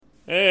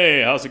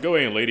Hey, how's it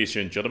going, ladies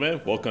and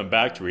gentlemen? Welcome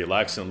back to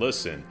Relax and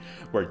Listen,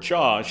 where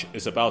Josh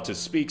is about to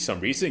speak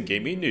some recent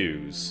gaming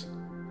news.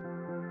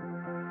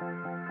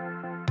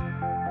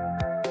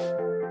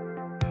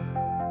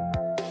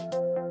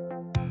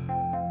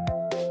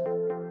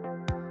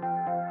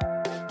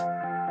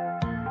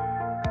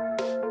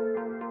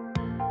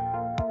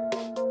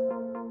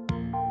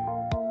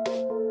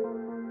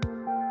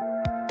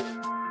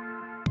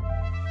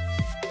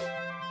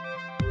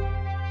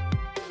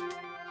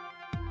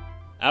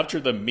 After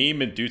the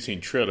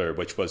meme-inducing trailer,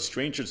 which was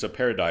Strangers of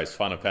Paradise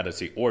Final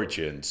Fantasy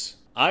Origins,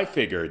 I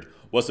figured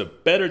was a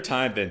better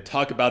time than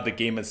talk about the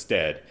game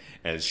instead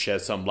and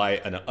shed some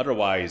light on an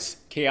otherwise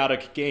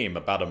chaotic game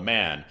about a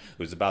man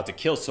who's about to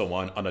kill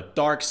someone on a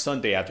dark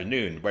Sunday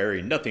afternoon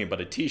wearing nothing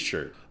but a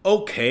t-shirt.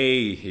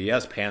 Okay, he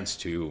has pants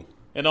too.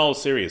 In all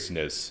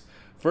seriousness,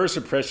 first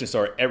impressions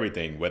are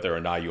everything whether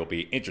or not you'll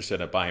be interested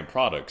in buying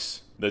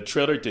products. The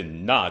trailer did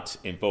not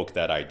invoke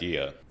that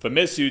idea.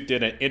 Famitsu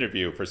did an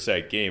interview for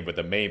said game with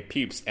the main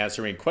peeps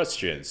answering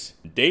questions.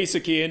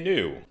 Daisuke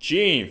Inu,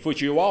 Jin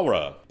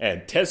Fujiwara,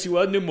 and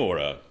Tetsuya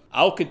Nomura.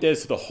 I'll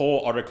condense the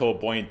whole article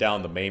boiling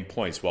down the main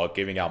points while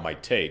giving out my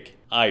take.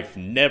 I've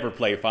never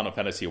played Final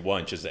Fantasy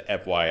I, just an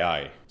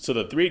FYI. So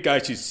the three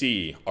guys you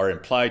see are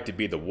implied to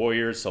be the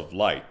Warriors of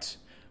Light,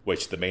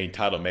 which the main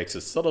title makes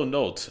a subtle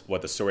note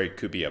what the story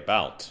could be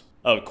about.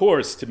 Of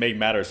course, to make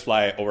matters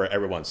fly over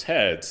everyone's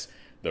heads,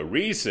 the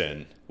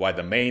reason why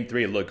the main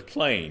three look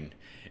plain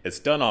is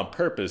done on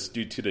purpose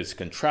due to this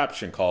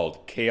contraption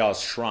called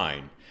Chaos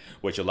Shrine,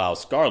 which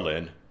allows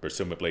Garland,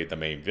 presumably the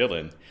main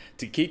villain,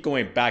 to keep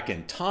going back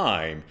in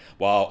time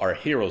while our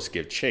heroes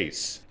give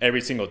chase.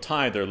 Every single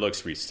time their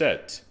looks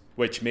reset,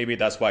 which maybe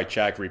that's why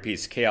Jack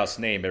repeats Chaos'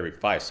 name every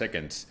 5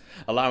 seconds,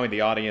 allowing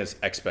the audience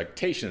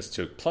expectations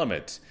to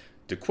plummet,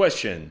 to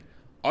question,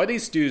 are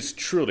these dudes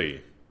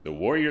truly the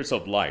Warriors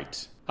of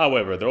Light?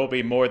 However, there will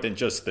be more than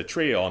just the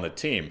trio on the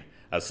team,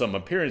 as some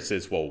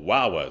appearances will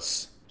wow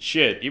us.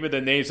 Shit, even the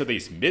names of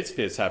these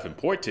misfits have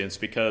importance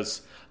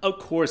because, of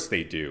course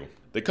they do.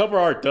 The cover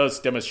art does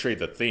demonstrate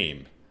the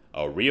theme,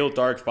 a real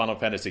dark Final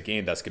Fantasy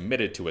game that's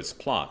committed to its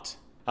plot.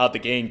 How the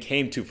game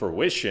came to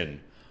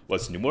fruition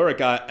was Nomura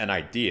got an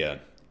idea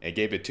and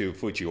gave it to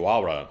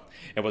Fujiwara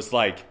and was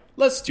like,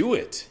 let's do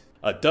it.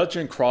 A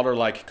dungeon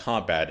crawler-like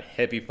combat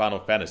heavy Final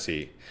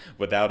Fantasy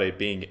without it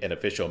being an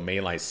official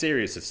mainline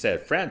series of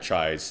said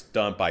franchise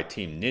done by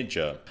Team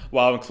Ninja,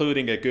 while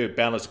including a good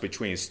balance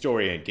between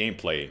story and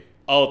gameplay.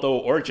 Although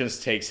Origins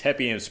takes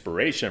heavy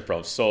inspiration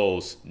from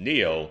Soul's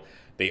Neo,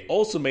 they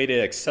also made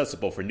it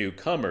accessible for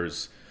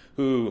newcomers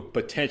who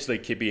potentially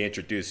could be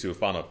introduced to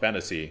Final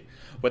Fantasy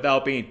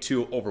without being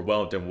too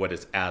overwhelmed in what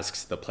it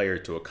asks the player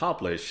to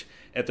accomplish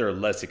if they're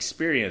less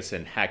experienced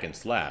in hack and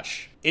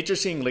slash.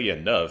 Interestingly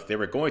enough, they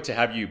were going to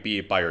have you be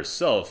by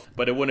yourself,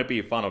 but it wouldn't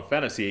be Final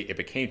Fantasy if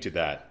it came to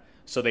that,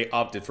 so they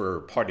opted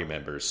for party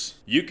members.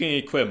 You can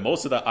equip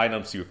most of the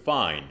items you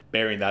find,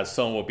 bearing that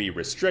some will be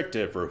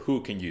restrictive for who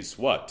can use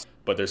what.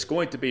 But there's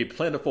going to be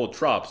plentiful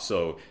drops,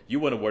 so you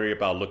wouldn't worry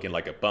about looking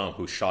like a bum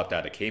who shopped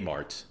at a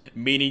Kmart.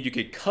 Meaning you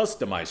could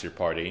customize your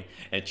party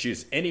and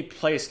choose any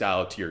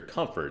playstyle to your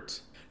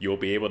comfort. You'll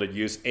be able to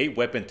use 8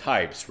 weapon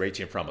types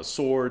ranging from a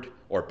sword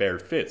or bare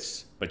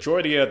fists.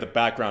 Majority of the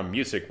background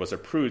music was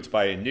approved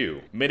by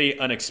Inu. Many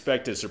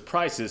unexpected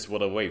surprises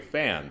will await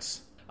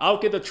fans. I'll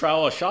give the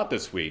trial a shot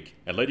this week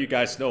and let you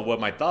guys know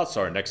what my thoughts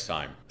are next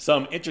time.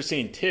 Some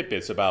interesting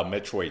tidbits about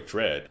Metroid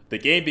Dread. The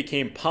game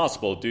became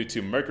possible due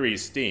to Mercury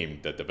Steam,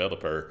 the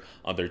developer,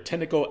 on their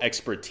technical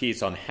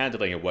expertise on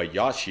handling what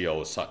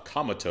Yoshio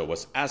Sakamoto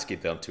was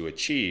asking them to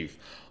achieve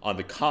on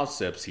the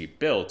concepts he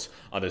built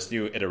on this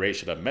new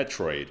iteration of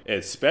Metroid,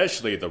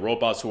 especially the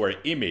robots who are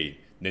Imi,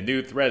 the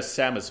new threat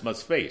Samus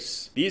must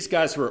face. These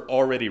guys were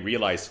already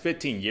realized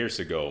 15 years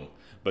ago,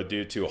 but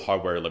due to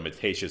hardware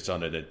limitations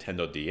on the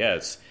Nintendo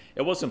DS,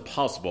 it wasn't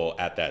possible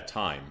at that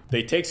time.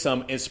 They take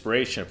some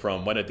inspiration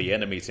from one of the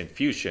enemies in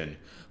Fusion,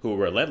 who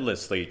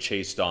relentlessly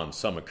chased on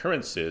some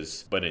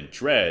occurrences, but in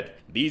Dread,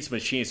 these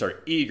machines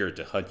are eager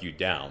to hunt you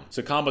down.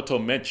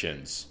 Sakamoto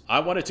mentions, I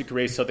wanted to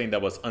create something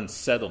that was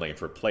unsettling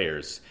for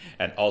players,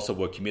 and also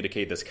would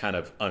communicate this kind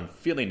of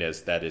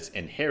unfeelingness that is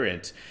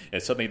inherent in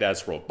something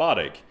that's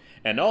robotic,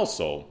 and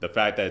also the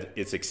fact that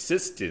its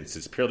existence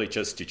is purely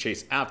just to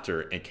chase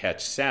after and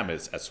catch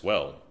Samus as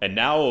well. And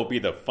now it will be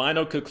the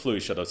final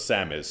conclusion of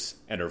Samus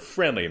and her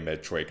friendly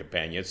Metroid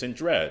companions in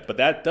Dread. But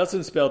that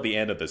doesn't spell the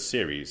end of the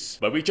series.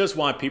 But we just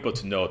want people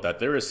to know that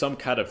there is some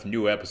kind of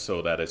new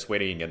episode that is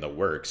waiting in the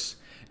works,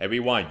 and we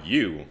want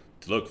you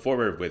to look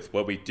forward with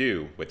what we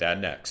do with that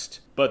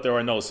next. But there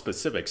are no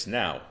specifics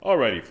now.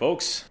 Alrighty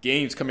folks,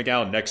 games coming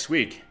out next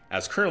week,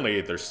 as currently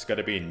there's going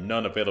to be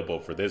none available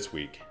for this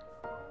week.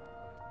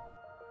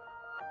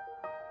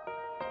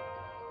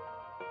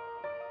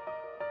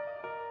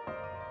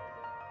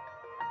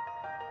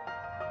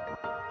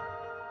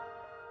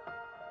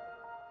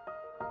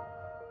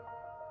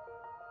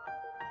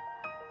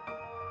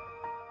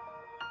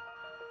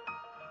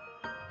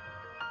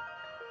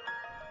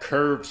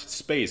 Curved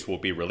Space will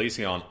be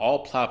releasing on all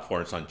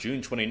platforms on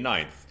June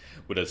 29th,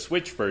 with a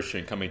Switch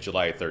version coming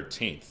July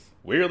 13th.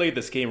 Weirdly,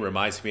 this game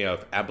reminds me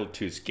of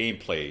Amplitude's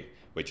gameplay,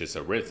 which is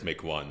a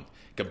rhythmic one,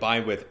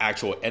 combined with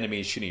actual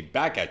enemies shooting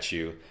back at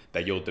you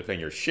that you'll defend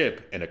your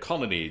ship and a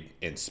colony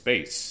in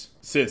space.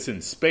 Since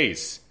in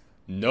space,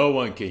 no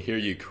one can hear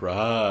you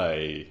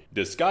cry.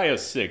 Disgaea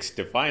 6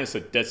 Defiance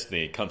of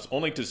Destiny comes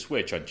only to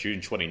Switch on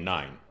June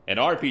 29, an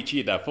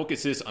RPG that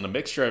focuses on a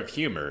mixture of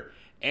humor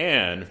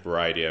and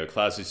variety of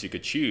classes you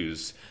could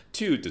choose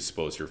to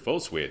dispose your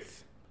foes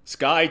with.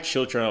 Sky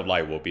Children of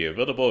Light will be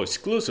available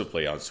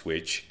exclusively on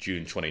Switch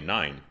June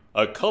 29.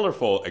 A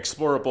colorful,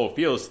 explorable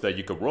field that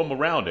you could roam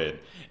around in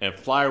and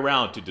fly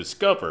around to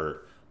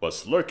discover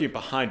what's lurking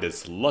behind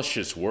this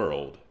luscious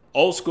world.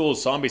 Old School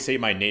Zombie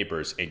Save My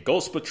Neighbors and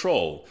Ghost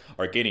Patrol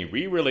are getting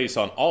re-released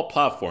on all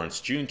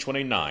platforms June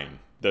 29.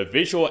 The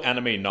visual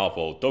anime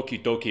novel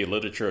Doki Doki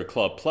Literature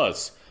Club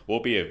Plus will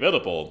be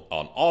available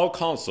on all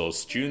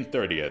consoles June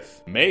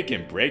 30th. Make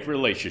and break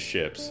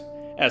relationships,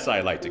 as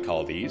I like to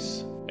call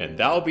these. And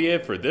that'll be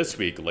it for this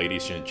week,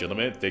 ladies and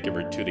gentlemen. Thank you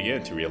for tuning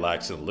in to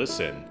relax and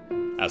listen.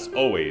 As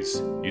always,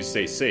 you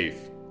stay safe,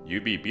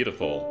 you be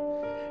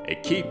beautiful,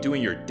 and keep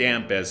doing your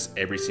damn best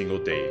every single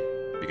day,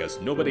 because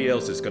nobody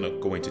else is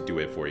going to do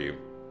it for you.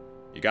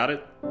 You got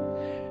it?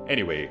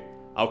 Anyway,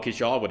 I'll catch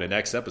y'all with the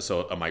next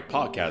episode of my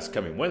podcast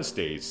coming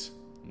Wednesdays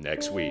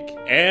next week.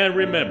 And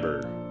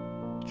remember,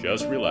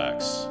 just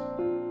relax.